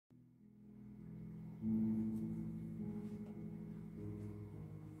The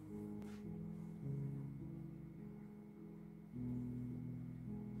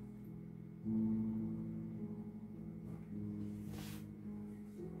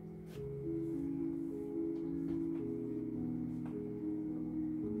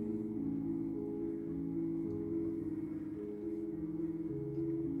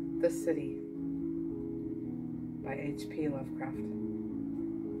City by HP Lovecraft.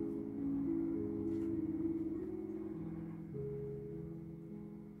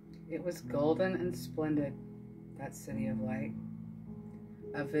 It was golden and splendid, that city of light,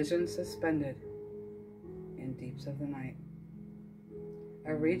 a vision suspended in deeps of the night,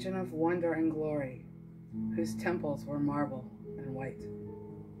 a region of wonder and glory, whose temples were marble and white.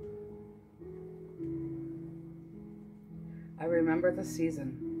 I remember the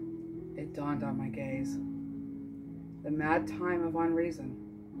season. It dawned on my gaze, the mad time of unreason,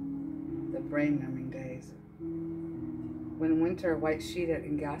 the brain-numbing days, when winter, white-sheeted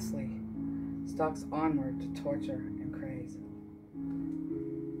and ghastly, stalks onward to torture and craze.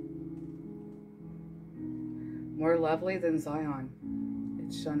 More lovely than Zion,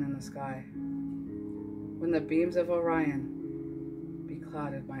 it shone in the sky, when the beams of Orion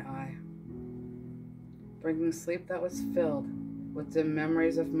beclouded my eye, bringing sleep that was filled with dim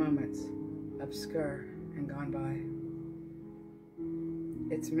memories of moments obscure and gone by.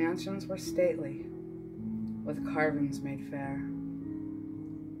 Its mansions were stately, with carvings made fair,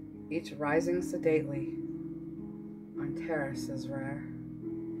 each rising sedately on terraces rare.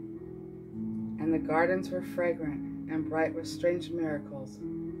 And the gardens were fragrant and bright with strange miracles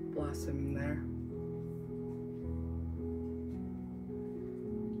blossoming there.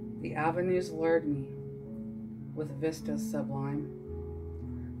 The avenues lured me with vistas sublime.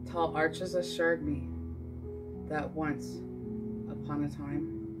 Tall arches assured me that once upon a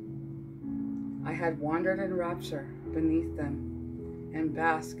time I had wandered in rapture beneath them and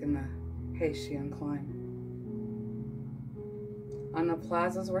bask in the Haitian clime. On the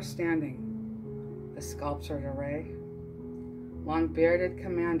plazas were standing a sculptured array, long-bearded,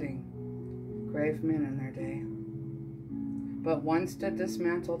 commanding, grave men in their day. But one stood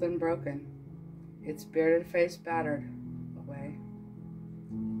dismantled and broken, its bearded face battered away.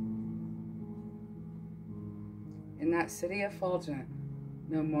 In that city effulgent,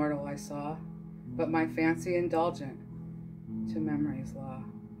 no mortal I saw, but my fancy indulgent to memory's law.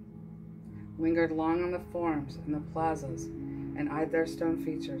 Lingered long on the forms in the plazas and eyed their stone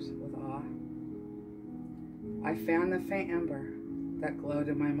features with awe. I fanned the faint ember that glowed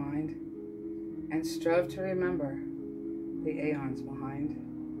in my mind and strove to remember the aeons behind,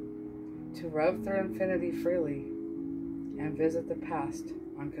 to rove through infinity freely and visit the past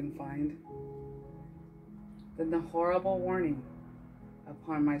unconfined. Then the horrible warning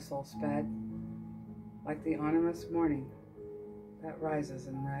upon my soul sped, like the ominous morning that rises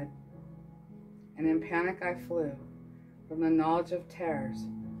in red. And in panic I flew from the knowledge of terrors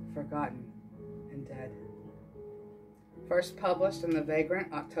forgotten and dead. First published in The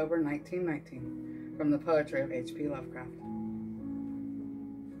Vagrant, October 1919, from the poetry of HP Lovecraft.